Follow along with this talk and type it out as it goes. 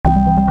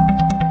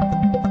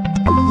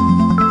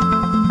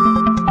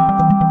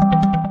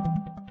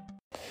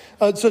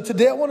So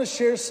today I want to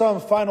share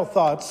some final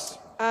thoughts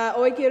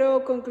Hoy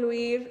quiero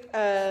concluir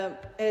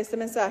este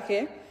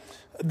mensaje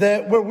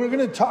where we're going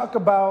to talk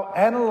about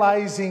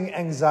analyzing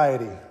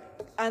anxiety.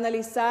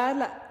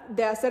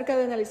 Acerca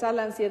de analizar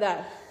la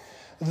ansiedad.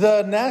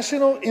 The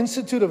National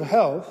Institute of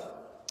Health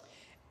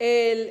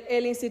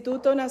El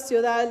Instituto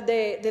Nacional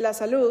de la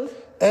Salud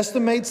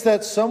estimates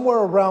that somewhere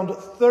around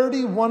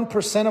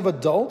 31% of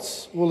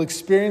adults will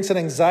experience an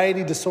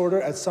anxiety disorder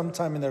at some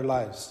time in their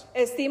lives.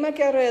 estima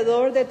que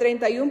alrededor de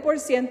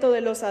 31%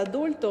 de los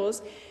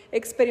adultos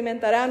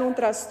experimentarán un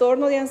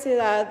trastorno de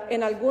ansiedad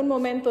en algún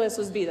momento de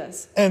sus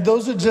vidas. And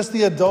those are just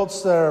the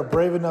adults that are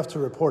brave enough to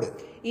report it.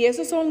 Y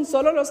esos son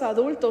solo los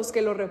adultos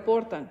que lo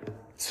reportan.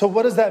 So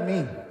what does that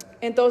mean?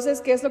 Entonces,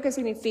 ¿qué es lo que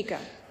significa?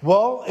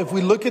 Well, if we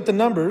look at the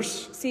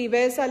numbers, Si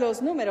ves a los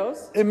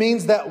números, it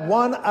means that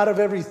 1 out of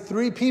every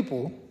 3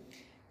 people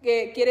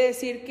que quiere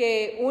decir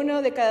que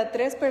 1 de cada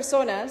 3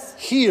 personas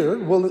here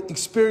will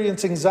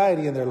experience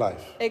anxiety in their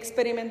life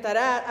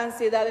experimentará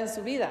ansiedad en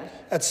su vida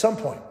at some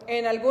point.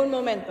 en algún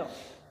momento.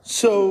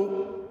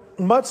 So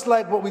much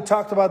like what we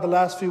talked about the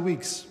last few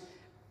weeks,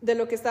 De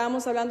lo que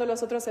estábamos hablando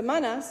las otras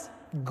semanas,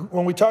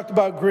 when we talked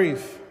about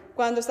grief,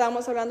 cuando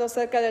estábamos hablando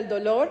acerca del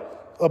dolor,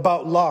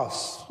 about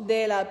loss,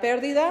 de la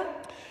pérdida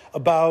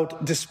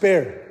about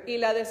despair, y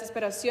la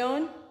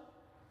desesperación,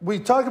 we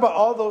talked about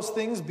all those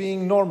things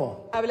being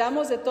normal.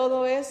 hablamos de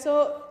todo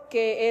eso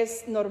que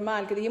es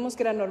normal, que dijimos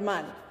que era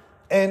normal.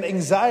 And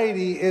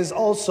anxiety is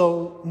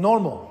also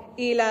normal.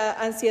 Y la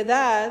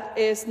ansiedad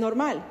es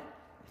normal.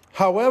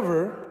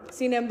 However,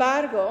 Sin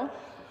embargo,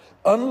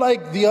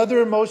 unlike the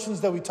other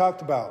emotions that we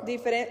talked about,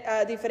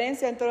 a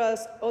diferencia entre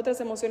las otras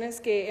emociones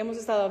que hemos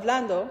estado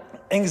hablando,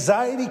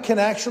 anxiety can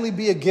actually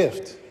be a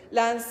gift.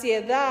 la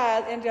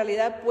ansiedad en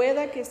realidad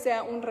pueda que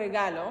sea un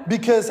regalo,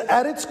 Because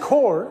at its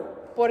core,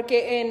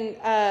 porque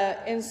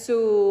en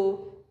su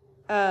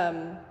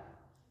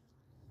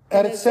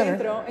at en its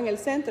center, en el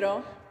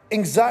centro,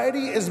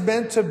 anxiety is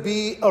meant to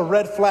be a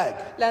red flag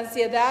la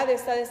ansiedad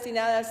está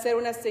destinada a ser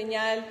una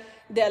señal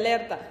de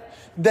alerta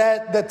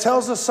that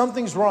tells us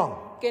something's wrong.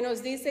 que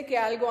nos dice que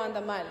algo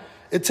anda mal,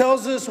 It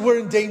tells us we're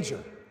in danger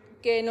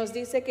que nos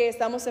dice que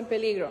estamos en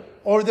peligro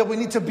or that we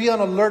need to be on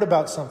alert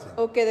about something.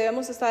 o que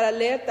debemos estar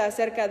alerta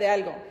acerca de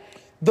algo.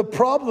 The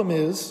problem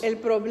is El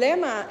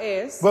problema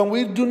es when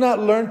we do not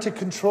learn to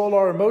control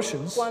our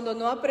emotions, cuando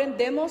no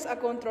aprendemos a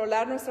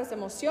controlar nuestras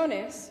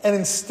emociones and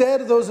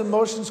instead those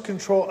emotions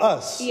control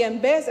us, y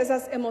en vez de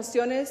esas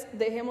emociones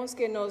dejemos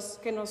que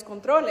nos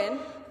controlen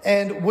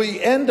and we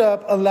end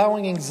up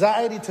allowing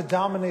anxiety to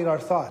dominate our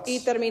thoughts. y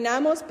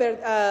terminamos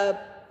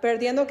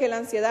perdiendo que la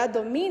ansiedad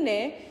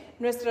domine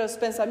nuestros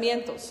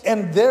pensamientos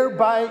And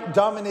thereby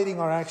dominating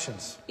our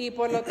actions. y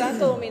por lo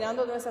tanto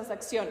dominando nuestras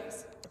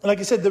acciones. Like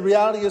I said, the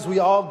reality is we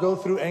all go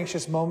through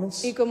anxious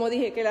moments. Y como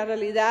dije, que la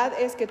realidad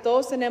es que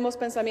todos tenemos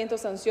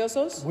pensamientos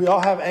ansiosos, We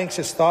all have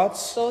anxious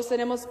thoughts. todos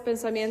tenemos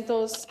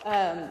pensamientos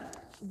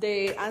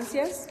de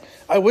ansias.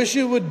 I wish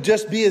it would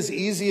just be as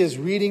easy as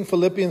reading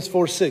Philippians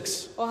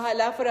 4:6.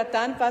 Ojalá fuera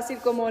tan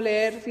fácil como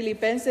leer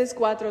Filipenses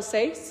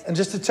 4:6 And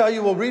just to tell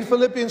you, we'll read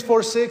Philippians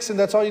 4:6 and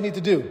that's all you need to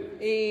do.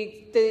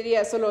 y te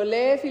diría, solo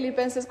lee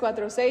Filipenses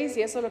 4:6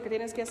 y eso es lo que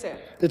tienes que hacer.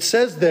 It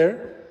says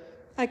there,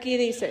 Aquí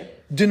dice,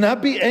 do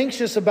not be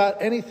anxious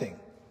about anything,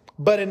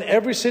 but in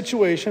every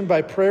situation,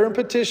 by prayer and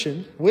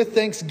petition, with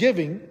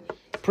thanksgiving,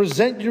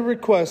 present your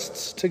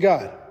requests to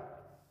God.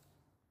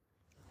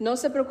 no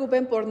se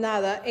preocupen por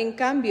nada, en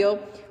cambio,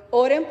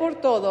 oren por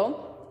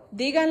todo,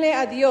 díganle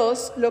a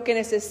Dios lo que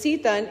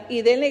necesitan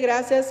y denle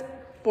gracias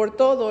por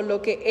todo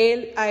lo que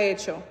Él ha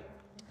hecho.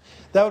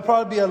 That would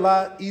probably be a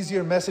lot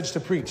easier message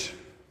to preach.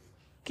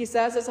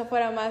 Quizás eso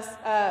fuera más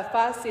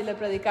fácil de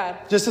predicar.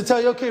 Just to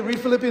tell you, okay, read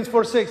Philippians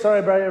 4:6.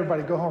 All right,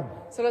 everybody, go home.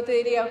 Solo te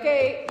diría,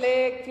 ok,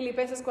 lee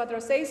Filipenses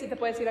 4:6 y te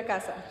puedes ir a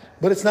casa.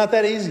 But it's not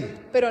that easy.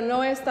 Pero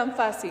no es tan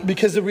fácil,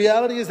 Because the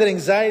reality is that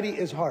anxiety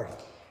is hard.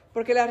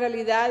 porque la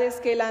realidad es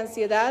que la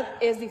ansiedad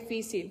es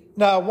difícil.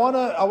 Now,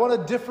 I wanna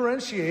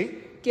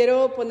differentiate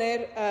Quiero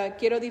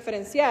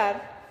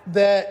diferenciar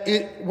that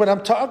when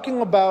I'm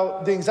talking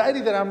about the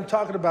anxiety that I'm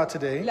talking about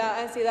today, la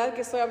ansiedad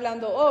que estoy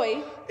hablando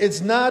hoy.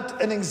 it's not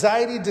an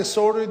anxiety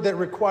disorder that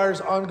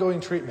requires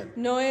ongoing treatment.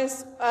 No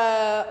es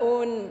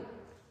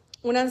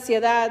una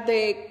ansiedad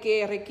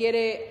que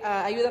requiere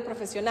ayuda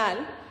profesional.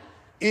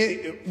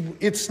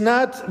 It's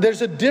not.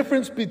 There's a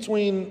difference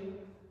between,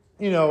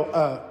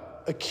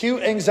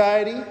 acute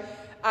anxiety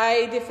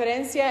Hay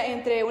diferencia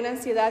entre una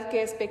ansiedad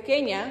que es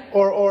pequeña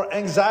or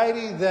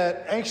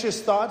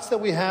anxious thoughts that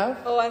we have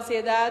o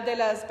ansiedad de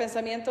los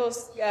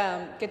pensamientos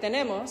que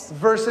tenemos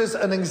versus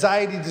an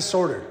anxiety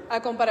disorder. a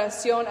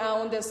comparación a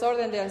un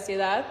desorden de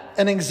ansiedad.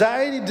 An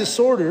anxiety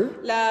disorder,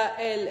 La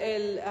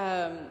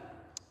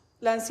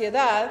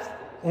ansiedad,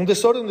 un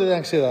desorden de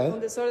ansiedad, un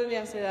desorden de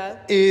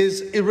ansiedad,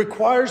 it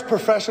requires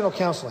professional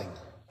counseling.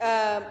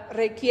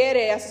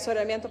 requiere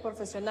asesoramiento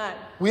profesional.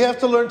 We have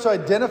to learn to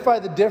identify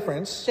the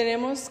difference,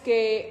 Tenemos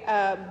que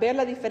ver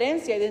la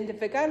diferencia,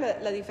 identificar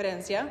la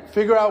diferencia,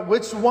 figure out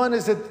which one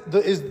is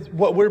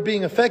what we're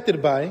being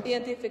affected by,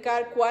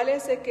 identificar cuál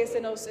es el que se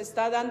nos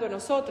está dando a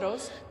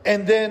nosotros,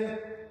 and then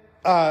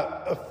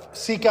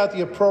seek out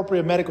the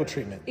appropriate medical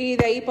treatment. y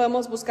de ahí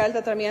podemos buscar el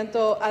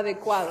tratamiento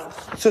adecuado.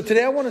 So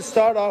today I want to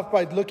start off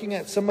by looking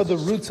at some of the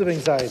roots of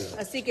anxiety.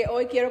 Así que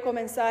hoy quiero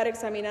comenzar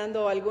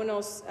examinando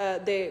algunos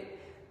de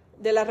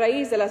la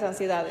raíz de las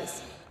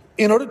ansiedades.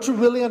 In order to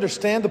really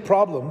understand the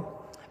problem,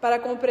 Para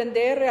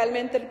comprender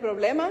realmente el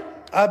problema,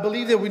 I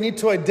believe that we need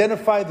to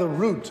identify the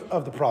root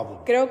of the problem.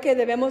 creo que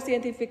debemos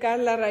identificar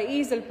la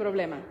raíz del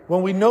problema.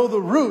 When we know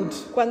the root,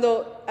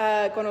 Cuando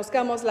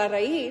conozcamos la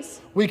raíz,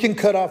 we can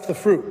cut off the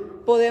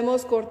fruit.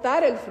 podemos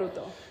cortar el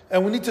fruto.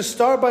 And we need to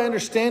start by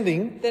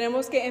understanding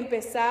Tenemos que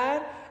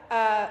empezar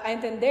a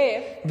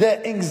entender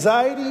that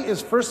anxiety is,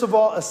 first of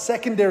all, a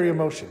secondary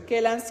emotion. que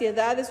la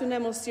ansiedad es una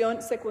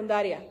emoción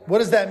secundaria. What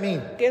does that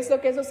mean? ¿Qué es lo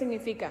que eso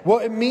significa? Well,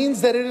 it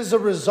means that it is a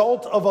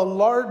result of a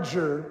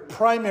larger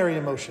primary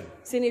emotion,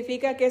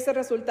 Significa que es el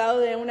resultado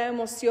de una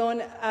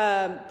emoción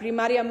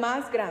primaria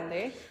más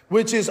grande,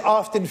 which is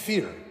often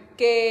fear.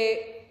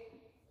 que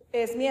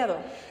es miedo.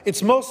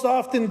 It's most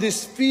often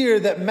this fear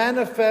that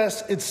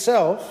manifests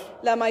itself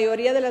La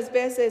mayoría de las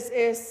veces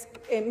es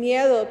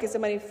miedo que se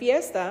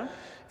manifiesta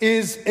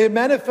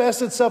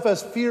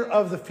as fear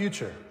of the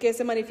future.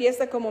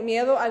 como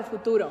miedo al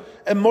futuro.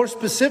 And more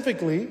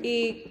specifically,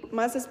 Y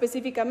más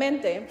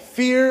específicamente,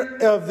 fear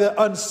of the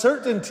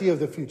uncertainty of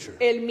the future.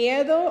 el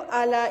miedo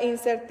a la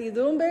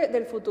incertidumbre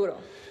del futuro.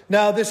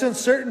 Now, this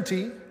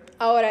uncertainty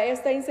Ahora,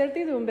 esta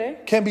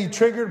incertidumbre can be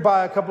triggered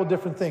by a couple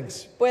different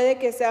things. puede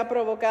que sea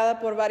provocada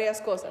por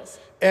varias cosas.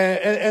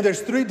 And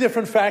there's three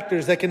different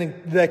factors that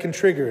can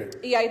trigger it.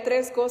 Y hay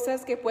tres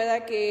cosas que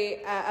pueda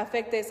que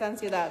afecte esa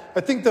ansiedad.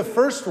 I think the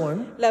first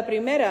one La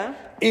primera,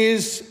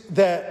 is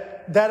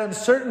that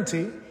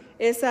uncertainty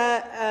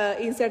esa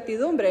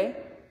incertidumbre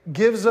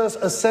gives us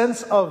a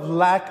sense of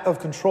lack of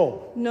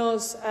control.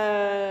 nos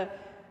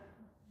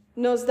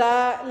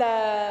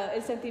da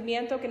el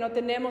sentimiento que no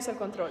tenemos el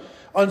control.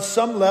 On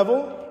some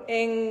level,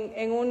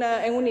 En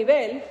un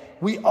nivel,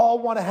 we all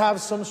want to have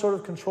some sort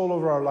of control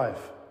over our life.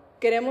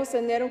 queremos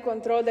tener un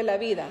control de la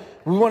vida.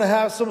 We want to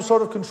have some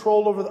sort of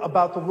control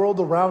about the world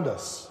around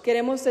us.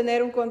 Queremos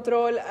tener un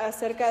control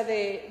acerca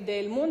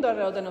del mundo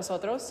alrededor de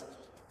nosotros.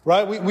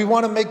 Right? We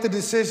want to make the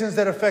decisions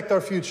that affect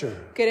our future.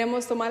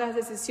 Queremos tomar las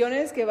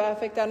decisiones que va a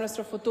afectar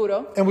nuestro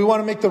futuro. And we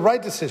want to make the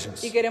right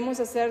decisions. Y queremos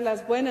hacer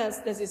las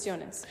buenas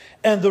decisiones.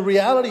 And the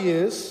reality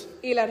is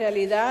Y la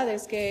realidad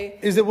es que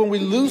that when we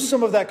lose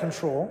some of that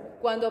control,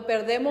 cuando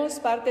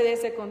perdemos parte de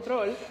ese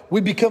control,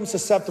 we become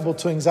susceptible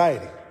to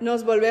anxiety.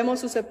 nos volvemos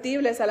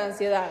susceptibles a la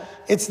ansiedad.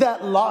 It's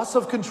that loss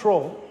of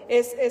control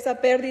Es esa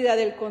pérdida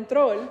del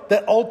control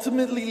that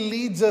ultimately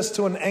leads us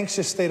to an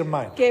anxious state of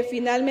mind. que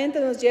finalmente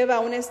nos lleva a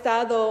un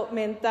estado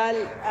mental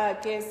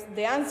que es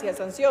de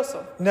ansias,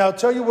 ansioso. Now, I'll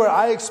tell you where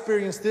I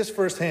experienced this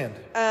firsthand.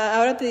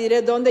 Ahora te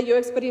diré dónde yo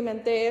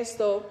experimenté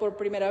esto por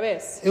primera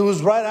vez. It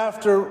was right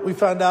after we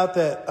found out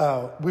that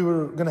we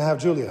were going to have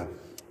Julia.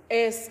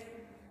 Es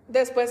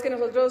después que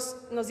nosotros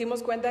nos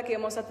dimos cuenta que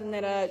íbamos a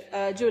tener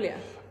a Julia.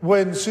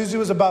 When Susie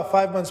was about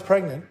 5 months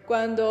pregnant,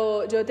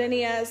 Cuando yo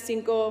tenía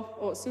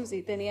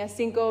Susie tenía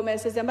 5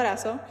 meses de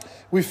embarazo,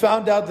 we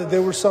found out that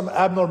there were some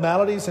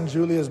abnormalities in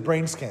Julia's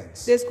brain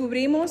scans.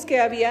 descubrimos que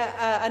había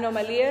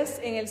anomalías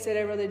en el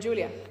cerebro de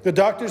Julia. The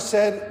doctors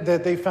said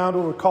that they found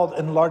what were called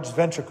enlarged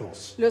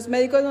ventricles. Los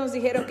médicos nos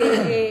dijeron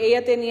que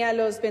ella tenía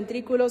los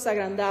ventrículos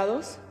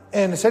agrandados.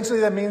 And essentially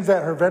that means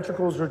that her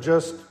ventricles are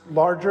just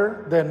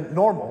larger than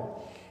normal.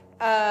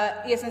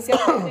 Y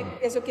esencialmente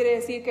eso quiere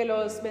decir que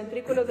los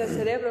ventrículos del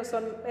cerebro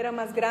eran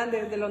más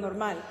grandes de lo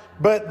normal.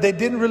 But they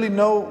didn't really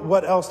know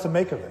what else to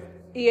make of it.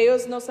 Y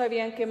ellos no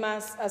sabían qué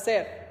más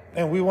hacer.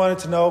 And we wanted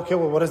to know, okay,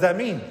 well, what does that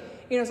mean?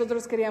 Y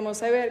nosotros queríamos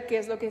saber qué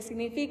es lo que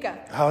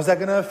significa. How is that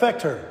going to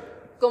affect her?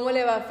 ¿Cómo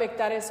le va a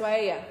afectar eso a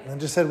ella? And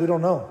just said, we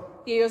don't know.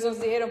 Y ellos nos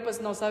dijeron, pues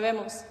no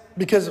sabemos.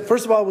 Because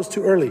first of all, it was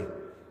too early.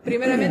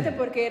 Primeramente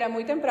porque era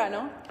muy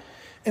temprano.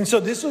 And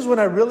so this was when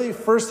I really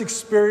first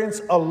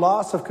experienced a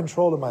loss of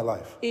control in my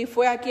life. Y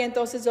fue aquí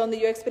entonces donde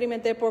yo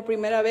experimenté por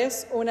primera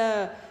vez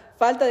una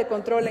falta de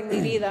control en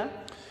mi vida.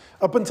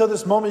 Up until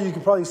this moment, you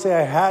could probably say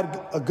I had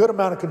a good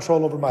amount of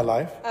control over my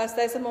life.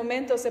 Hasta ese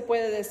momento se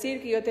puede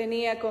decir que yo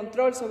tenía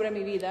control sobre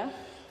mi vida.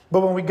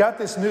 But when we got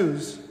this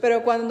news,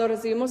 Pero cuando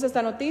recibimos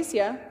esta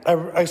noticia,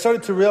 I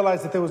started to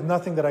realize that there was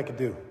nothing that I could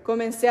do.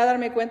 comencé a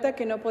darme cuenta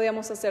que no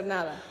podíamos hacer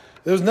nada.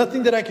 There was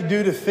nothing that I could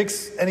do to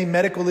fix any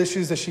medical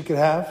issues that she could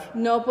have.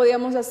 No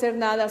podíamos hacer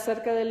nada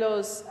acerca de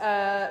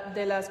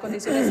las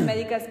condiciones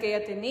médicas que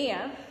ella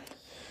tenía.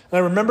 And I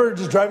remember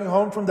just driving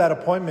home from that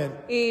appointment.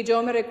 Y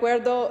yo me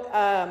recuerdo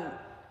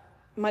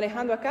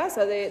manejando a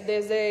casa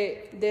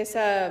de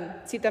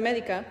esa cita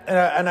médica.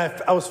 And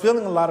I was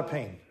feeling a lot of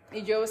pain. Y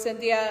yo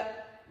sentía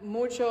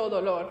mucho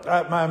dolor.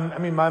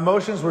 My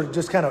emotions were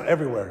just kind of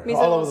everywhere, Mis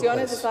all over the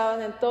emociones place.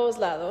 estaban en todos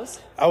lados.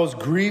 I was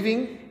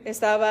grieving.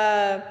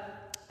 Estaba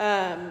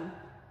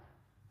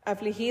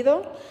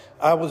afligido.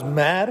 I was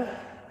mad.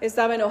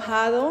 Estaba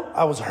enojado.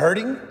 I was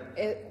hurting.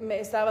 Me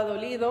estaba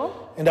dolido.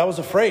 And I was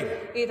afraid.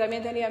 Y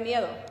también tenía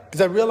miedo.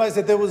 Because I realized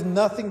that there was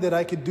nothing that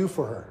I could do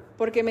for her.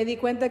 Porque me di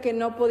cuenta que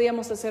no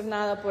podíamos hacer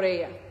nada por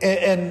ella.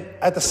 And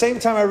at the same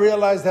time, I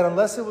realized that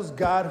unless it was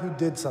God who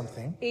did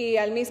something, Y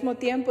al mismo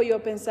tiempo yo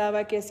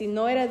pensaba que si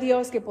no era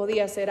Dios que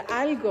podía hacer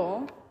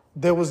algo,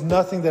 there was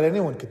nothing that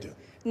anyone could do.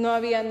 no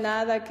había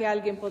nada que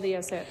alguien podía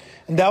hacer.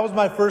 And that was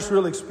my first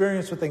real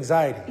experience with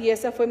anxiety. Y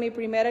esa fue mi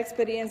primera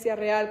experiencia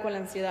real con la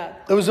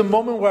ansiedad. There was a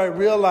moment where I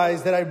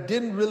realized that I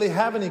didn't really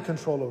have any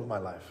control over my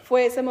life.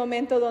 Fue ese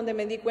momento donde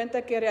me di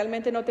cuenta que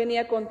realmente no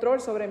tenía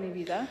control sobre mi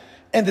vida.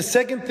 And the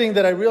second thing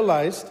that I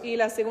realized, Y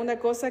la segunda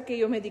cosa que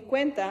yo me di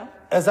cuenta,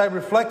 as I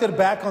reflected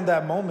back on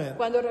that moment,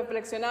 cuando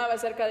reflexionaba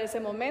acerca de ese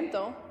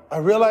momento, I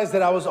realized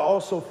that I was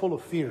also full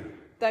of fear.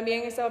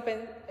 también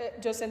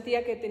yo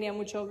sentía que tenía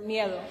mucho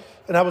miedo.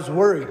 And I was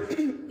worried.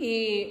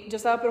 Y yo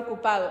estaba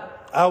preocupado.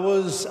 I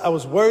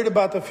was worried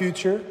about the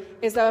future.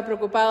 Estaba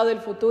preocupado del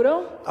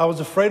futuro. I was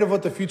afraid of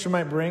what the future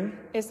might bring.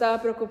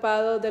 Estaba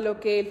preocupado de lo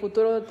que el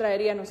futuro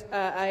traería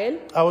a él.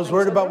 I was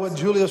worried about nosotros. what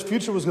Julia's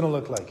future was going to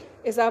look like.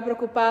 Estaba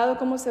preocupado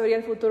cómo se vería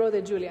el futuro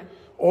de Julia.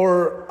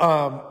 Or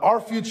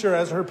our future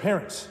as her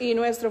parents. Y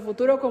nuestro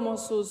futuro como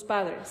sus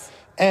padres.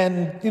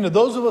 And,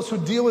 those of us who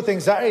deal with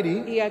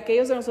anxiety, Y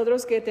aquellos de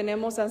nosotros que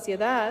tenemos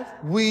ansiedad,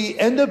 we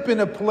end up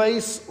in a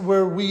place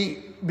where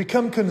we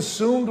become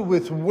consumed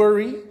with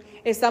worry.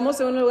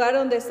 estamos en un lugar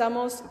donde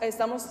estamos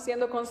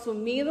siendo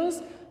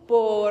consumidos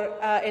por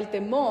el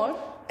temor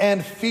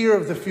And fear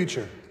of the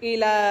future. y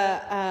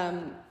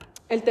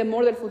el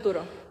temor del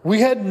futuro. We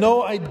had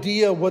no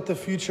idea what the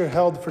future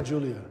held for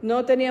Julia.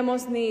 No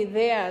teníamos ni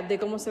idea de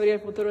cómo se vería el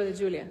futuro de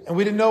Julia. And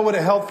we didn't know what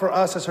it held for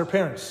us as her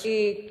parents.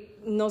 Y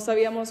no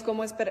sabíamos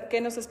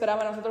qué nos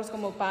esperaba a nosotros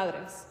como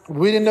padres.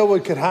 We didn't know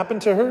what could happen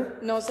to her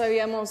No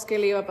sabíamos qué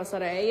le iba a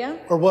pasar a ella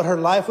or what her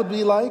life would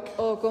be like.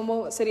 o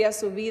cómo sería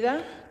su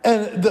vida.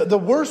 And the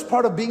worst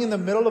part of being in the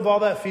middle of all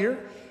that fear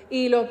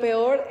Y lo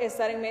peor,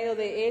 estar en medio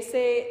de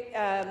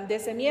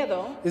ese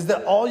miedo, is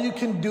that all you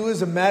can do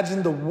is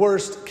imagine the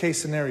worst case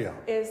scenario.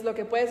 es lo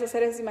que puedes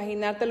hacer es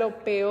imaginarte lo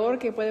peor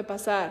que puede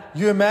pasar.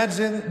 You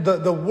imagine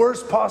the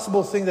worst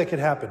possible thing that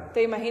could happen.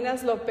 Te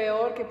imaginas lo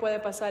peor que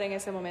puede pasar en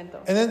ese momento.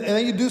 And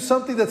then you do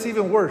something that's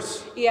even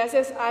worse. Y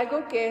haces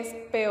algo que es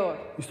peor.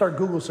 You start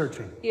Google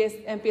searching. Y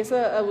empiezo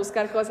a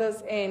buscar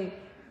cosas en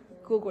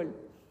Google.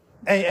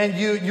 And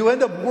you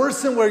end up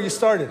worse than where you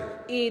started.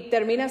 Y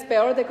terminas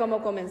peor de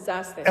cómo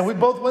comenzaste. And we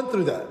both went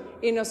through that.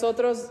 Y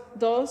nosotros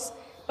dos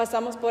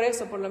pasamos por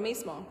eso, por lo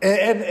mismo.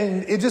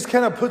 And it just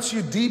kind of puts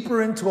you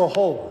deeper into a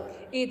hole.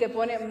 Y te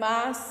pone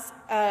más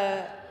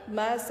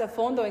a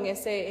fondo en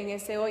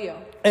ese hoyo.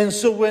 And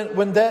so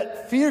when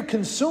that fear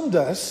consumed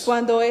us,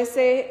 Cuando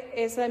ese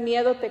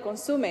miedo te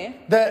consume,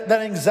 that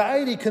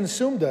anxiety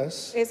consumed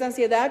us, esa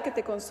ansiedad que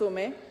te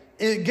consume,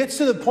 it gets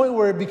to the point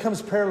where it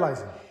becomes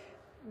paralyzing.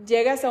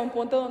 llegas a un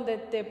punto donde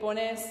te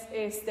pones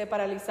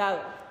paralizado.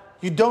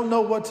 You don't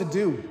know what to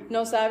do.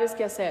 No sabes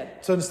qué hacer.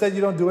 So instead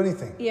you don't do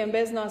anything. Y en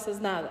vez no haces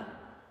nada.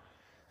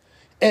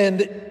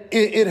 And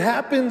it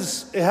happened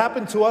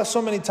to us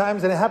so many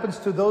times, and it happens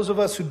to those of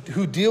us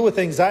who deal with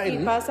anxiety.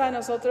 Y pasa a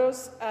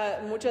nosotros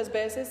muchas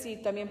veces y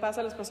también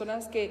pasa a las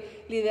personas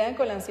que lidian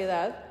con la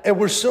ansiedad. And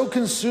we're so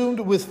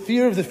consumed with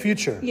fear of the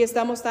future Y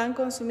estamos tan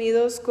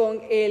consumidos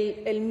con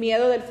el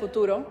miedo del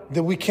futuro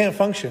that we can't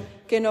function.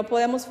 que no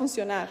podemos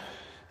funcionar.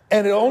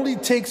 And it only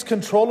takes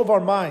control of our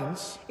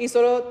minds. Y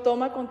solo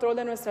toma control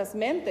de nuestras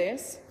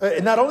mentes.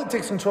 It not only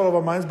takes control of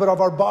our minds, but of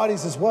our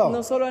bodies as well.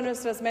 No solo de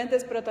nuestras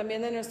mentes, pero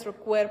también de nuestro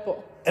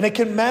cuerpo. And it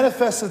can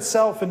manifest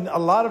itself in a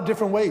lot of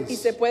different Y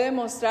ways. se puede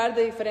mostrar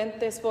de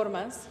diferentes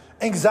formas.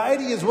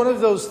 Anxiety is one of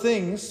those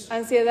things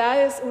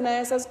Ansiedad es una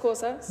de esas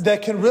cosas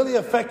that can really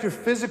affect your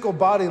physical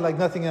body like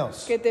nothing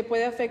else. que te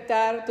puede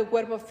afectar tu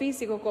cuerpo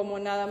físico como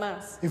nada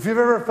más. If you've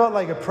ever felt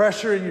like a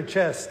pressure in your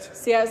chest,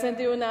 Si has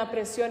sentido una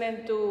presión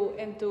en tu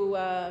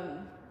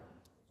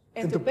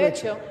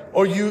pecho,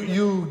 or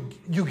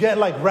you get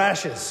like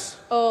rashes,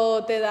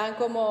 o te dan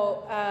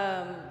como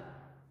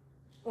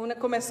una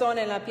comezón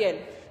en la piel.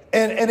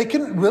 and it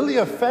can really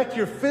affect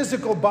your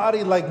physical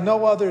body like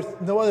no other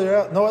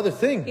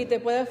thing. Y te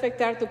puede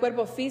afectar tu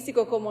cuerpo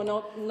físico como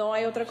no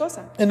hay otra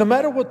cosa. And no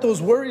matter what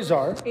those worries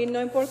are, Y no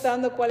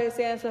importando cuáles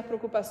sean esas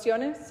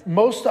preocupaciones,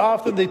 most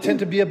often they tend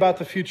to be about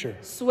the future.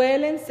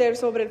 suelen ser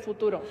sobre el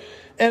futuro.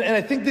 And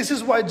I think this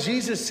is why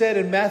Jesus said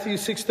in Matthew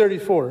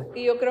 6:34,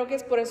 Y yo creo que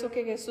es por eso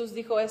que Jesús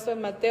dijo esto en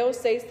Mateo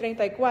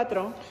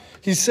 6:34.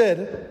 he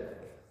said,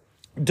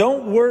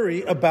 "Don't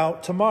worry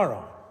about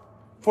tomorrow,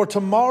 for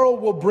tomorrow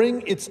will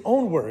bring its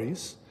own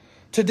worries.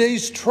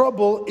 Today's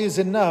trouble is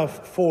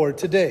enough for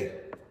today."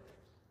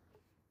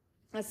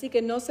 Así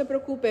que no se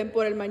preocupen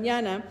por el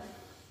mañana,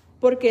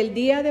 porque el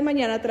día de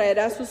mañana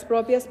traerá sus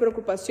propias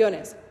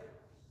preocupaciones.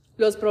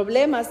 Los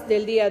problemas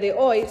del día de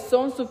hoy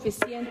son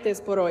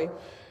suficientes por hoy.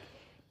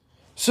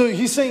 So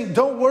he's saying,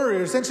 don't worry.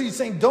 Essentially, he's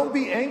saying, don't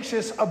be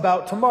anxious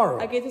about tomorrow.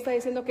 Aquí te está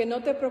diciendo que no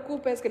te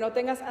preocupes, que no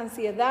tengas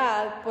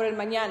ansiedad por el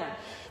mañana.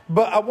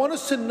 But I want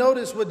us to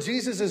notice what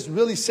Jesus is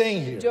really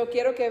saying here. Yo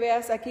quiero que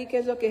veas aquí qué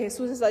es lo que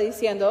Jesús está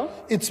diciendo.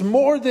 It's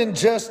more than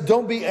just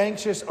don't be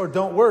anxious or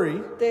don't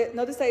worry.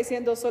 No te está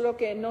diciendo solo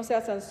que no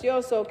seas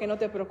ansioso, que no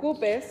te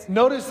preocupes.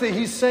 Notice that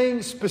he's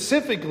saying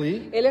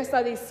specifically, Él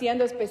está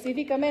diciendo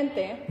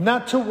específicamente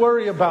not to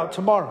worry about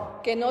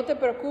tomorrow. que no te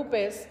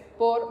preocupes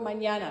por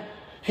mañana.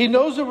 He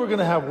knows that we're going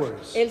to have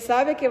worries. Él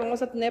sabe que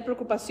vamos a tener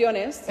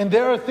preocupaciones And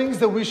there are things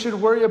that we should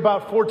worry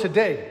about for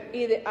today.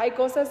 y hay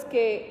cosas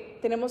que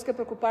tenemos que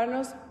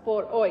preocuparnos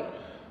por hoy.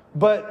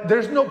 But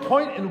there's no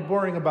point in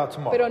worrying about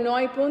tomorrow. Pero no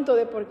hay punto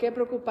de por qué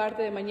preocuparte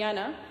de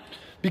mañana,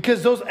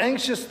 Because those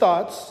anxious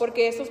thoughts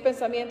porque esos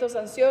pensamientos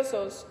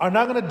ansiosos are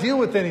not going to deal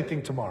with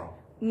anything tomorrow.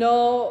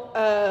 no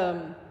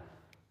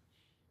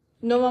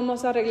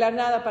vamos a arreglar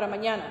nada para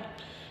mañana.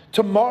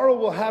 Tomorrow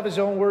will have its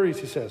own worries,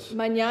 he says.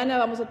 Mañana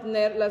vamos a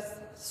tener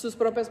sus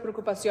propias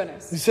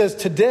preocupaciones. He says,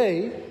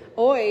 today,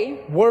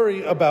 Hoy,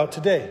 worry about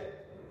today.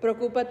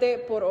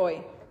 preocúpate por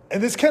hoy. And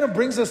this kind of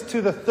brings us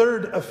to the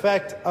third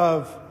effect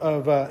of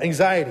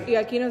anxiety, Y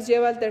aquí nos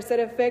lleva al tercer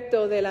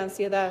efecto de la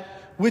ansiedad.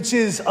 which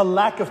is a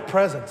lack of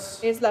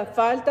presence. Es la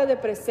falta de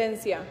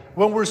presencia.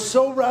 When we're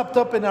so wrapped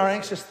up in our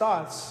anxious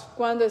thoughts,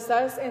 Cuando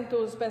estás en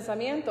tus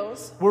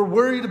pensamientos, we're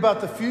worried about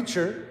the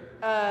future.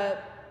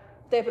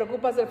 te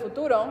preocupas del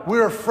futuro,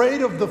 We're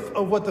afraid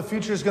of what the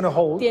future is going to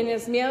hold.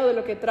 tienes miedo de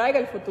lo que traiga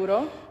el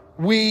futuro,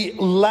 We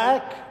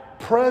lack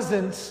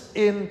presence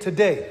in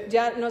today.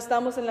 ya no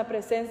estamos en la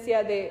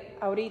presencia de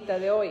ahorita,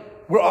 de hoy.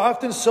 We're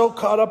often so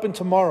caught up in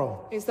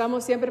tomorrow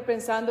Estamos siempre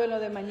pensando en lo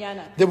de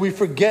mañana, that we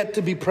forget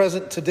to be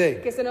present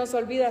today. que se nos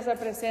olvida estar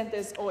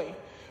presentes hoy.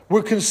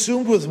 We're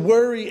consumed with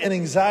worry and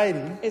anxiety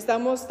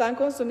Estamos tan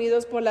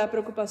consumidos por la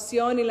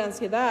preocupación y la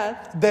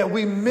ansiedad that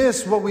we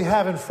miss what we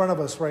have in front of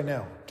us right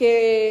now.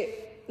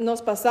 que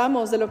nos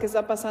pasamos de lo que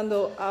está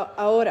pasando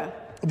ahora.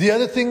 The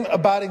other thing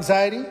about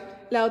anxiety,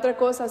 La otra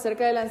cosa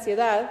acerca de la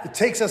ansiedad it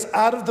takes us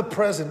out of the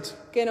present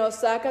que nos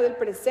saca del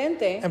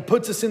presente and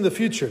puts us in the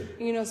future.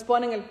 y nos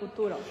pone en el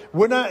futuro.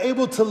 We're not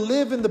able to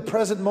live in the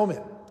present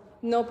moment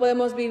No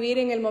podemos vivir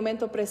en el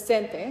momento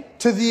presente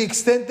to the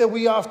extent that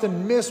we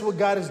often miss what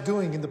God is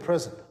doing in the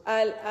present.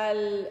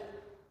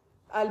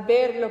 al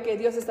ver lo que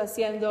Dios está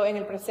haciendo en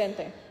el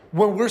presente.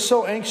 When we're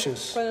so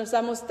anxious, Cuando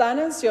estamos tan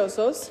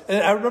ansiosos,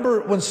 and I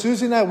remember when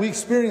Susie and I, we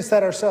experienced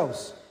that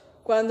ourselves.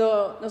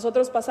 cuando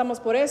nosotros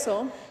pasamos por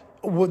eso,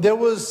 There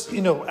was,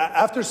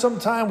 after some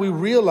time we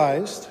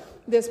realized,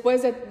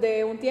 después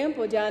de un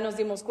tiempo ya nos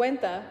dimos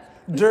cuenta,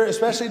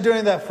 especially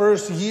during that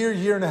first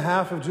year and a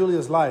half of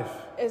Julia's life,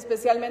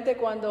 especialmente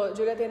cuando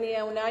Julia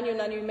tenía un año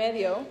y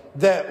medio,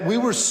 that we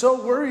were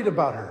so worried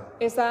about her.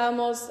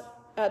 estábamos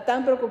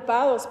tan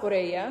preocupados por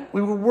ella,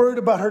 We were worried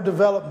about her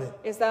development,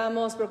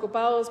 estábamos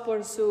preocupados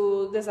por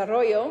su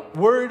desarrollo,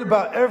 worried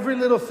about every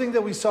little thing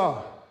that we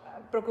saw.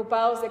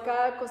 preocupados de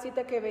cada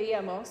cosita que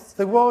veíamos.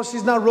 Like, well,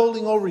 she's not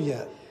rolling over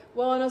yet.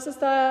 Bueno, no se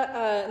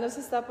está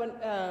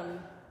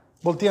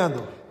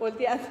Volteando.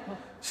 volteando,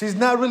 She's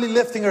not really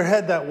lifting her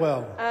head that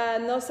well.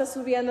 no está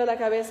subiendo la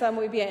cabeza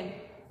muy bien,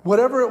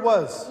 Whatever it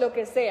was, lo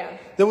que sea.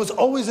 there was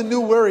always a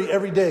new worry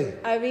every day.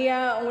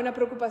 Había una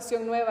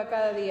preocupación nueva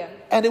cada día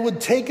And it would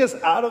take us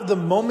out of the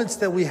moments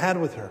that we had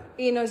with her.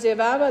 y nos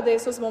llevaba de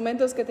esos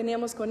momentos que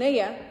teníamos con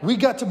ella. We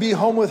got to be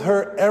home with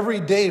her every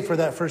day for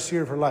that first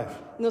year of her life.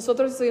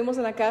 Nosotros estuvimos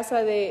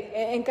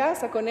en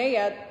casa con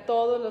ella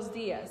todos los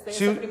días de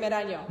ese primer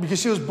año,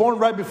 Because she was born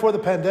right before the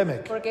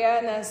pandemic. porque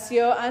ella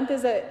nació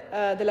antes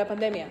de la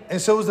pandemia. And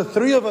so it was the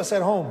three of us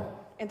at home.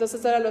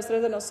 Entonces eran los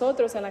tres de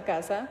nosotros en la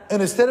casa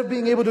And instead of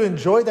being able to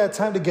enjoy that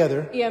time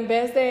together, y en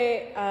vez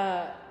de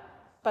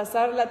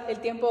pasar el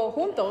tiempo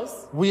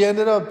juntos, we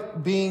ended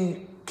up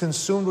being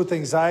consumed with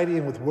anxiety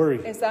and with worry.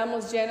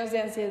 estábamos llenos de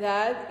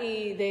ansiedad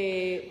y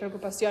de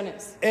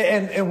preocupaciones.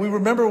 And we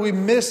remember we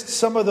missed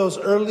some of those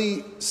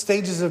early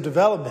stages of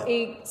development.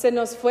 Y se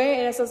nos fue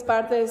en esas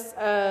partes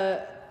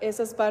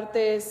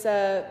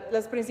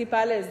las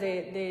principales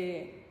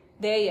de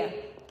ella,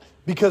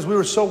 Because we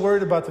were so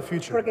worried about the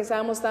future. porque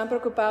estábamos tan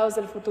preocupados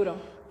del futuro.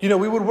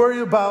 We would worry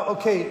about,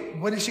 okay,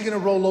 when is she going to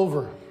roll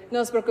over?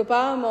 Nos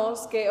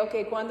preocupábamos que,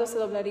 ¿cuándo se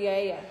doblaría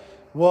ella?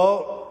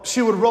 Well,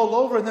 she would roll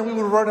over and then we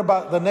would worry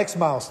about the next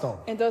milestone.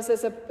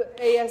 Entonces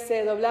ella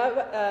se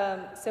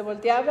doblaba, se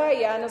volteaba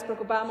y ya nos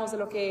preocupábamos de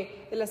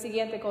la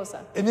siguiente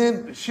cosa. And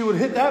then she would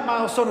hit that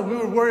milestone and we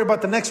would worry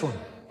about the next one.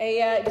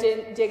 Ella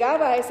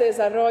llegaba a ese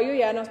desarrollo y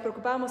ya nos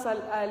preocupábamos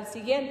al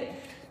siguiente.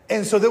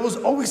 And so there was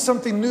always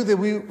something new that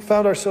we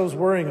found ourselves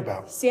worrying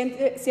about.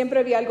 Siempre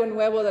había algo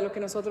nuevo de lo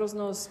que nosotros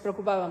nos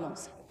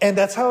preocupábamos. And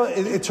that's how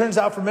it turns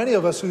out for many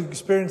of us who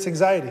experience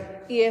anxiety.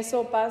 Y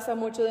eso pasa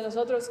mucho de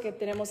nosotros que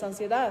tenemos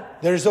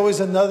ansiedad. There's always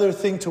another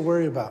thing to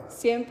worry about.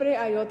 Siempre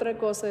hay otra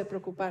cosa de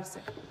preocuparse.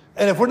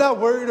 And if we're not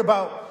worried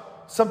about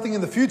something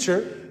in the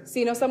future,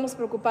 Si no estamos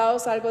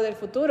preocupados algo del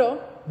futuro,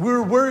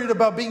 we're worried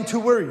about being too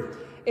worried.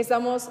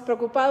 estamos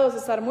preocupados de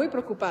estar muy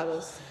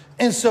preocupados.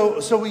 And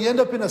so we end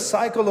up in a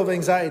cycle of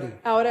anxiety.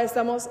 Ahora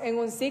estamos en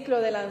un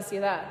ciclo de la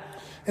ansiedad.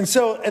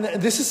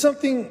 And this is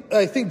something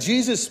I think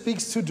Jesus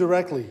speaks to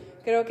directly.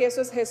 Creo que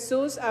eso es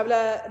Jesús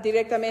habla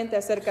directamente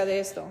acerca de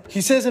esto.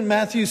 He says in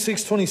Matthew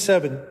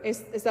 6:27,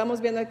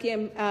 Estamos viendo aquí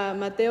en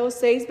Mateo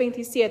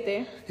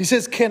 6:27. he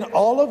says, "Can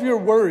all of your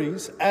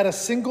worries add a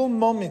single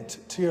moment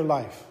to your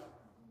life?"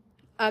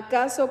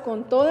 ¿Acaso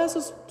con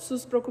todas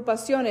sus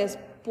preocupaciones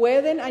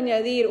pueden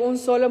añadir un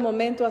solo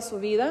momento a su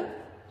vida?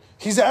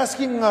 He's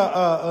asking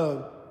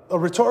a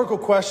rhetorical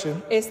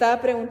question.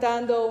 Está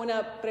preguntando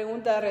una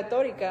pregunta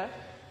retórica.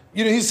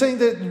 You know, he's saying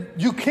that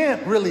you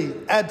can't really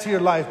add to your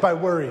life by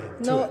worrying.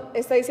 No,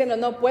 está diciendo,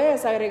 no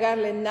puedes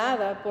agregarle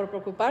nada por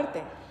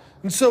preocuparte.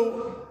 And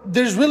so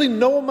there's really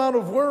no amount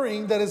of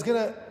worrying that is going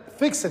to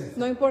fix anything.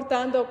 No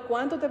importando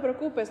cuánto te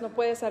preocupes, no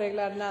puedes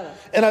arreglar nada.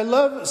 And I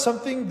love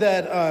something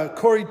that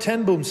Corrie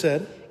ten Boom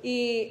said.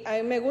 Y a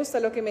mí me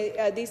gusta lo que me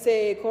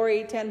dice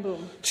Corrie ten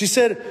Boom. She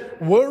said,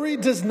 "Worry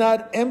does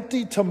not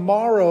empty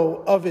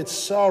tomorrow of its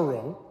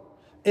sorrow.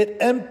 It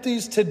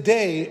empties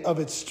today of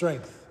its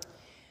strength."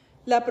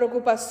 La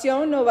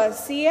preocupación no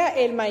vacía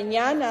el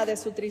mañana de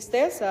su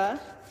tristeza,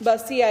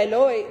 vacía el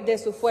hoy de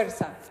su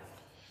fuerza.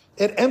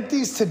 It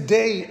empties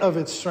today of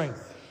its strength.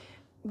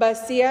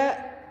 Vacía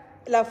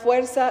la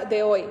fuerza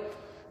de hoy.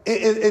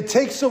 It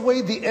takes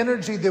away the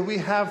energy that we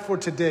have for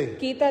today.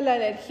 Quita la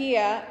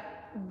energía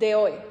de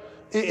hoy.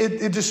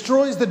 It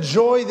destroys the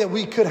joy that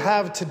we could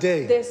have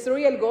today.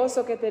 Destruye el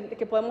gozo que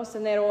podemos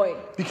tener hoy.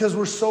 Because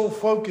we're so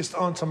focused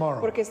on tomorrow.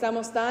 Porque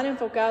estamos tan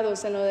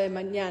enfocados en lo de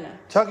mañana.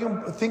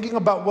 Thinking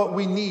about what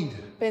we need.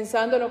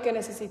 Pensando en lo que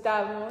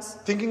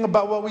necesitamos. Thinking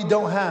about what we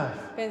don't have.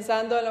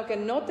 Pensando en lo que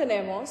no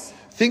tenemos.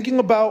 Thinking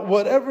about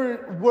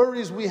whatever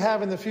worries we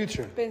have in the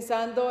future.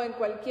 Pensando en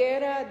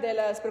cualquiera de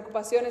las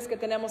preocupaciones que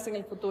tenemos en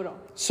el futuro.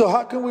 So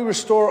how can we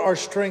restore our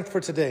strength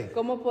for today?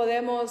 ¿Cómo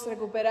podemos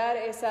recuperar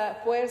esa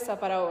fuerza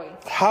para hoy?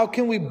 How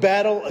can we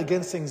battle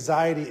against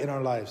anxiety in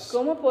our lives?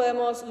 ¿Cómo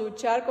podemos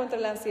luchar contra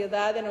la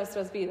ansiedad de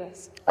nuestras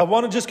vidas? I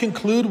want to just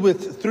conclude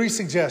with 3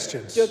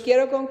 suggestions. Yo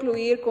quiero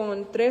concluir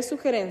con 3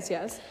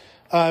 sugerencias.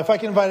 If I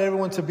can invite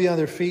everyone to be on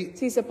their feet.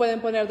 Si se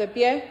pueden poner de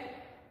pie.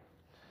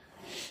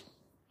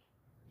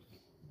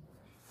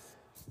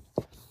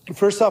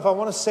 First off, I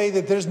want to say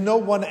that there's no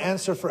one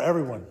answer for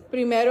everyone.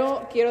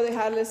 Primero, quiero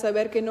dejarles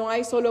saber que no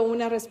hay solo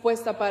una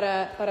respuesta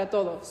para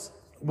todos.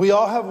 We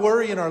all have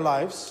worry in our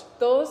lives.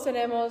 Todos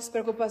tenemos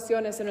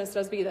preocupaciones en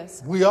nuestras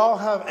vidas. We all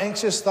have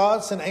anxious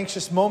thoughts and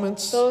anxious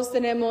moments. Todos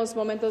tenemos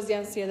momentos de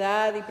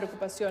ansiedad y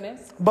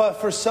preocupaciones. But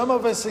for some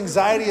of us,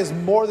 anxiety is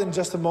more than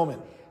just a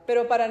moment.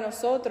 Pero para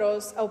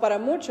nosotros, o para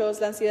muchos,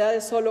 la ansiedad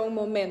es solo un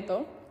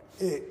momento.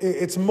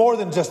 It's more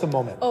than just a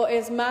moment. O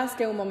es más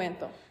que un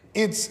momento.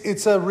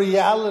 It's a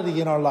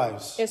reality in our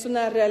lives. Es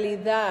una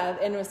realidad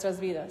en nuestras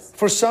vidas.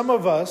 For some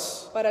of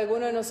us, Para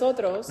algunos de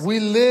nosotros,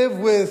 we live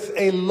with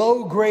a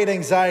low-grade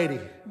anxiety.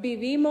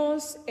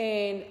 vivimos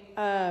en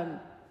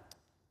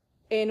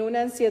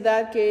una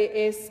ansiedad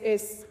que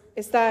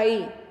está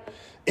ahí.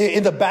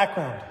 In the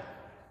background.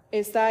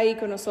 Está ahí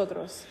con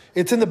nosotros.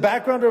 It's in the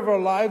background of our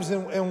lives,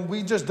 and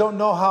we just don't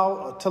know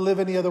how to live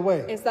any other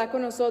way. Está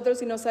con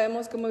nosotros y no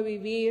sabemos cómo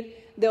vivir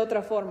de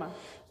otra forma.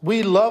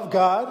 We love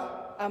God.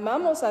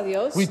 Amamos a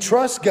Dios. We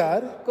trust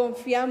God.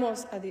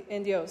 Confiamos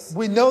en Dios.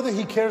 We know that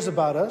He cares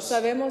about us.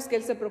 Sabemos que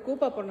Él se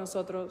preocupa por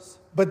nosotros.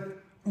 But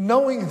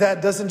knowing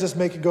that doesn't just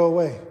make it go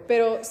away.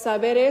 Pero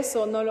saber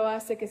eso no lo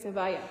hace que se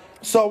vaya.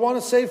 So I want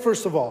to say,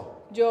 first of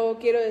all, Yo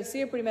quiero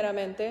decir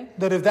primeramente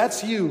that if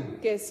that's you,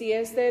 que si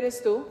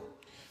eres tú,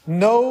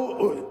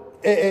 know,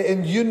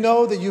 and you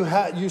know that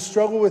you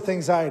struggle with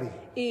anxiety,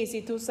 y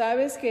si tú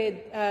sabes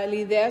que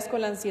lidias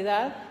con la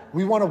ansiedad,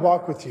 we want to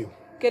walk with you.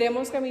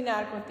 queremos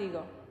caminar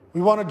contigo. We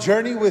want to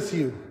journey with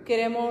you.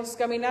 Queremos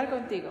caminar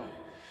contigo.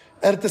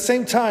 And at the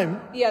same time,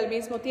 Y al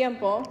mismo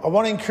tiempo, I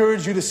want to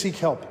encourage you to seek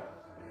help.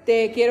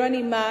 te quiero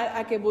animar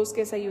a que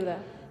busques ayuda.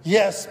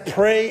 Yes,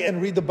 pray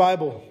and read the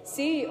Bible,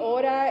 Sí,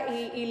 ora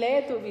y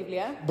lee tu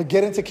Biblia, but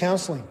get into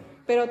counseling.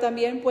 pero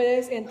también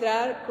puedes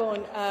entrar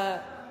con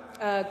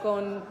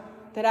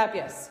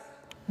terapias.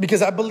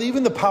 Because I believe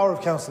in the power of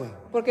counseling.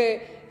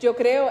 Porque yo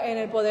creo en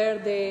el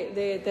poder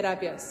de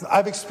terapias.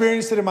 I've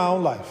experienced it in my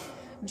own life.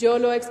 Yo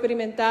lo he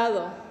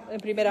experimentado en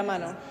primera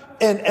mano.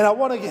 And I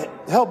want to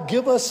help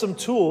give us some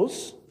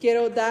tools,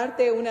 Quiero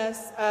darte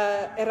unas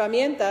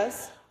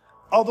herramientas,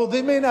 although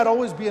they may not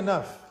always be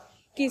enough.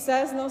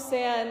 quizás no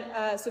sean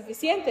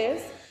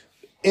suficientes.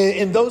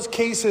 In those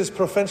cases,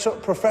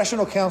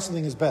 professional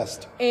counseling is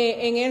best.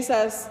 En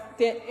esas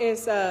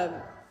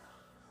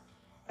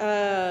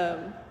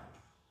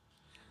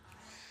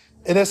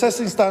In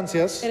esas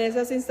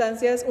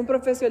instancias, un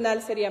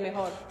profesional sería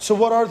mejor. so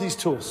what are these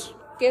tools?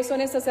 ¿Qué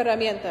son estas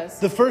herramientas?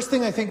 The first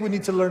thing I think we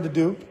need to learn to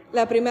do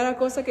La primera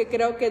cosa que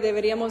creo que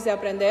deberíamos de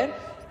aprender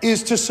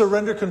is to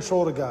surrender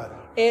control to God.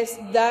 es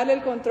darle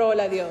el control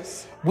a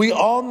Dios. We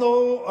all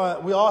know,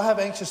 we all have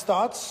anxious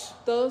thoughts.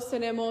 Todos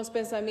tenemos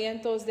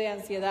pensamientos de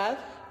ansiedad.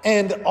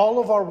 And all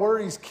of our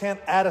worries can't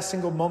add a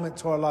single moment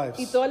to our Y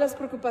lives. todas las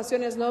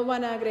preocupaciones no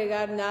van a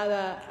agregar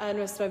nada a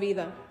nuestra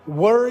vida.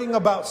 Worrying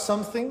about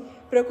something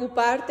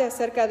Preocuparte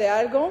acerca de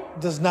algo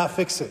does not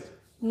fix it.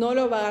 no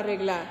lo va a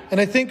arreglar.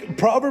 And I think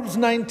Proverbs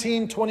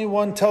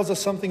 19:21 tells us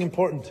something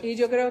important. Y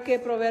yo creo que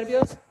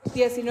Proverbios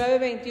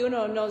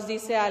 19:21 nos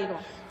dice algo.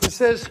 It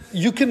says,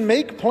 you can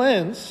make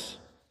plans,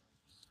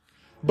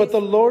 but the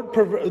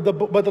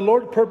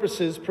Lord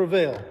purposes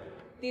prevail.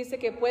 Dice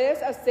que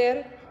puedes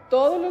hacer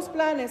todos los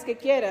planes que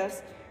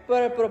quieras,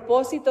 pero el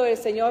propósito del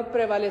Señor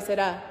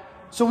prevalecerá.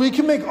 So we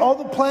can make all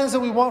the plans that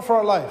we want for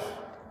our life.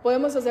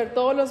 Podemos hacer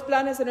todos los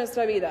planes de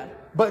nuestra vida,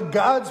 But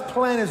God's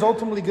plan is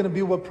ultimately going to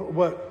be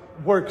what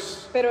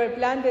works. pero el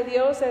plan de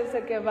Dios es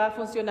el que va a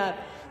funcionar.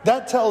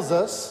 That tells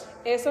us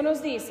Eso nos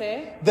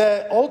dice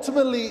that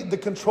ultimately the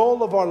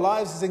control of our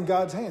lives is in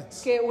God's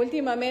hands. que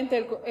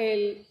últimamente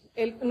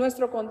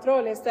nuestro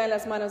control está en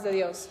las manos de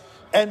Dios.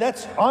 And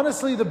that's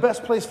honestly the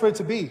best place for it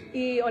to be.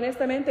 Y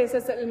honestamente ese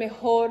es el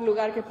mejor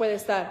lugar que puede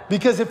estar.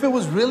 Because if it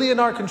was really in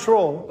our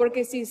control,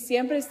 Porque si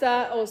siempre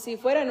está o si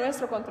fuera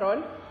nuestro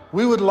control,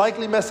 we would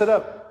likely mess it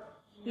up.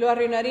 lo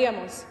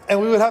arruinaríamos. And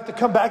we would have to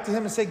come back to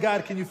Him and say,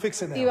 God, can you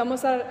fix it Y now?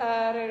 vamos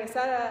a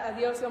regresar a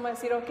Dios y vamos a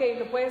decir, ok,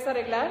 ¿lo puedes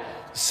arreglar?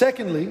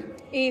 Secondly,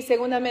 Y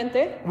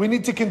segundamente, we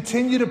need to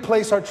continue to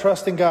place our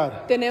trust in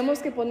God.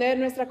 tenemos que poner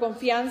nuestra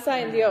confianza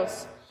en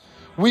Dios.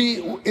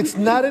 It's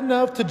not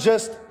enough to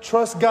just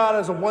trust God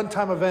as a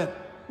one-time event.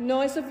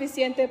 No es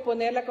suficiente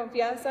poner la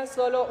confianza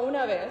solo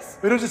una vez.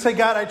 We don't just say,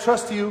 God, I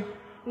trust you,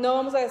 No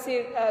vamos a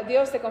decir,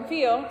 Dios, te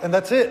confío, and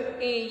that's it.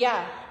 y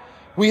ya.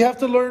 We have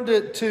to learn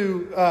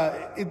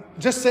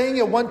just saying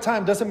it one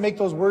time doesn't make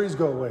those worries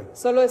go away.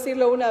 Solo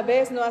decirlo una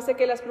vez no hace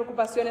que las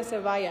preocupaciones se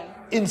vayan.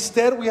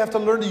 Instead, we have to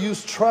learn to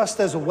use trust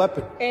as a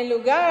weapon. En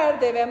lugar,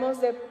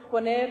 debemos de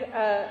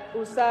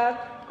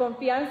usar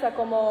confianza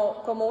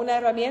como una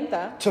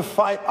herramienta To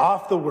fight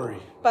off the worry,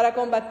 para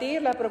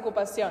combatir la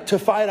preocupación, to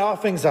fight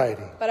off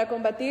anxiety. para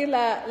combatir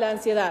la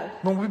ansiedad.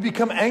 When we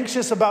become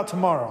anxious about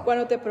tomorrow,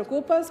 Cuando te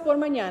preocupas por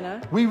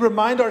mañana, we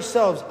remind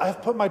ourselves,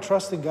 I've put my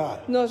trust in God.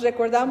 nos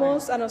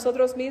recordamos a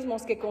nosotros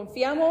mismos que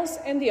confiamos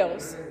en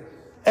Dios.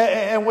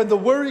 And when the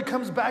worry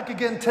comes back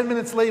again 10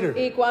 minutes later,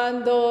 Y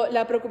cuando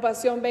la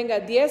preocupación venga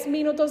 10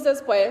 minutos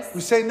después,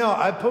 we say, no,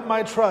 I put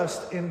my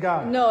trust in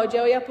God. no,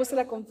 yo ya puse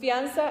la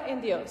confianza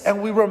en Dios.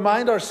 And we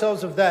remind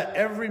ourselves of that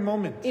every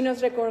moment, Y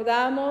nos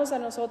recordamos a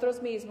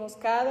nosotros mismos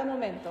cada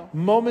momento,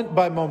 moment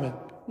by moment.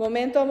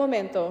 momento a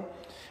momento.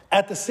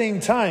 At the same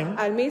time,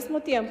 Al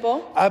mismo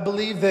tiempo, I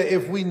believe that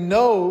if we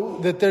know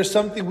that there's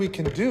something we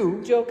can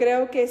do, yo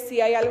creo que si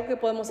hay algo que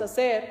podemos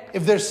hacer,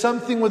 if there's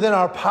something within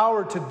our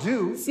power to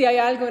do, si hay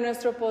algo en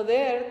nuestro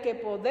poder que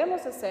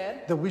podemos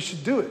hacer, that we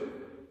should do it.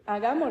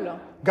 hagámoslo.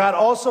 God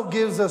also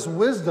gives us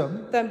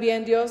wisdom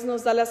También Dios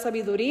nos da la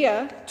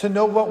sabiduría to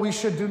know what we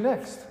should do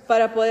next.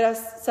 para poder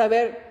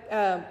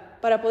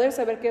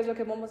saber qué es lo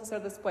que vamos a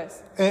hacer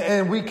después.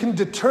 And we can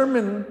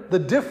determine the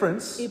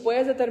difference Y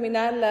puedes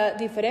determinar la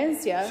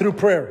diferencia through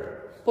prayer.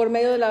 por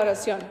medio de la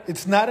oración.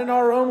 It's not in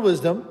our own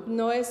wisdom,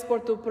 No es por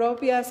tu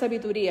propia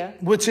sabiduría.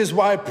 which is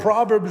why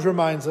Proverbs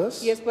reminds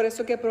us, Y es por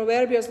eso que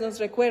Proverbios nos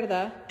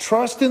recuerda,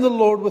 trust in the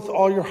Lord with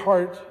all your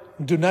heart.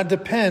 Do not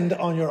depend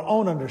on your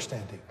own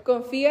understanding.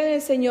 confía en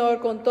el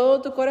Señor con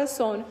todo tu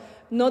corazón,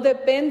 no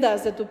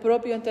dependas de tu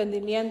propio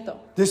entendimiento.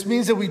 This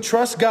means that we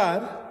trust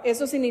God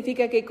Eso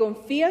significa que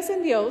confías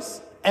en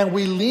Dios and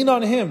we lean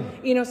on Him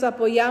y nos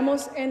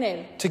apoyamos en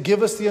Él to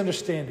give us the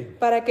understanding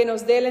para que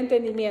nos dé el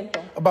entendimiento,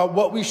 about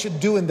what we should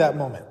do in that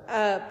moment.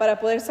 para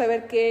poder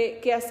saber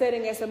qué hacer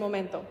en ese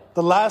momento.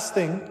 The last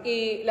thing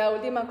Y la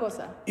última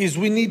cosa is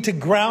we need to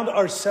ground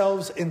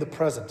ourselves in the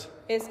present.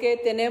 es que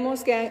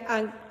tenemos que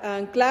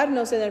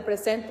anclarnos en el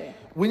presente.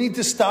 We need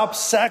to stop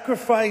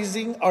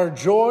sacrificing our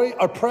joy,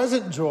 our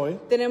present joy,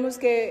 Tenemos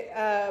que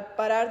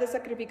parar de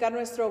sacrificar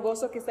nuestro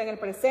gozo que está en el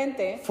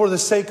presente for the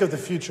sake of the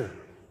future.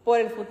 por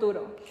el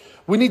futuro.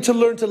 We need to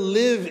learn to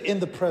live in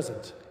the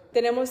present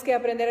Tenemos que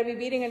aprender a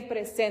vivir en el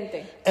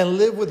presente and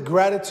live with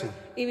gratitude.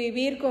 y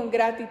vivir con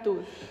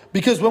gratitud.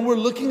 Because when we're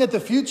looking at the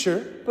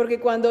future, Porque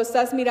cuando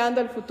estás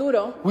mirando al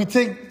futuro, we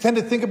tend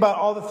to think about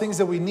all the things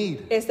that we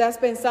need, estás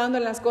pensando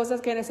en las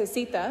cosas que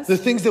necesitas, the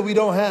things that we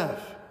don't have.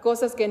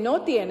 cosas que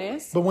no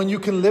tienes, But when you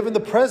can live in the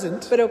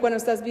present, pero cuando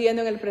estás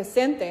viviendo en el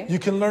presente, you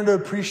can learn to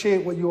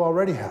appreciate what you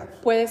already have.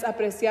 puedes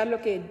apreciar lo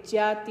que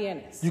ya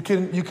tienes. You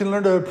can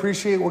learn to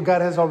appreciate what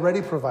God has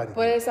already provided you,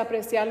 Puedes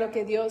apreciar lo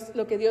que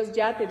Dios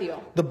ya te dio,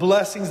 the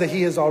blessings that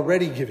He has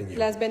already given you.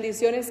 las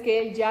bendiciones que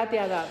Él ya te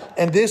ha dado.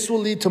 And this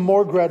will lead to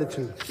more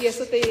gratitude Y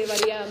eso te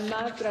llevaría a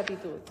más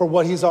gratitud for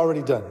what He's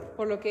already done,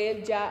 por lo que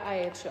Él ya ha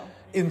hecho,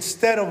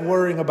 instead of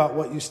worrying about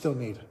what you still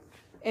need.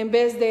 en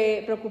vez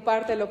de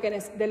preocuparte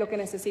de lo que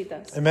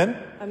necesitas. Amen?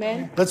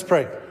 Amén. Let's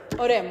pray.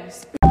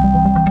 Oremos.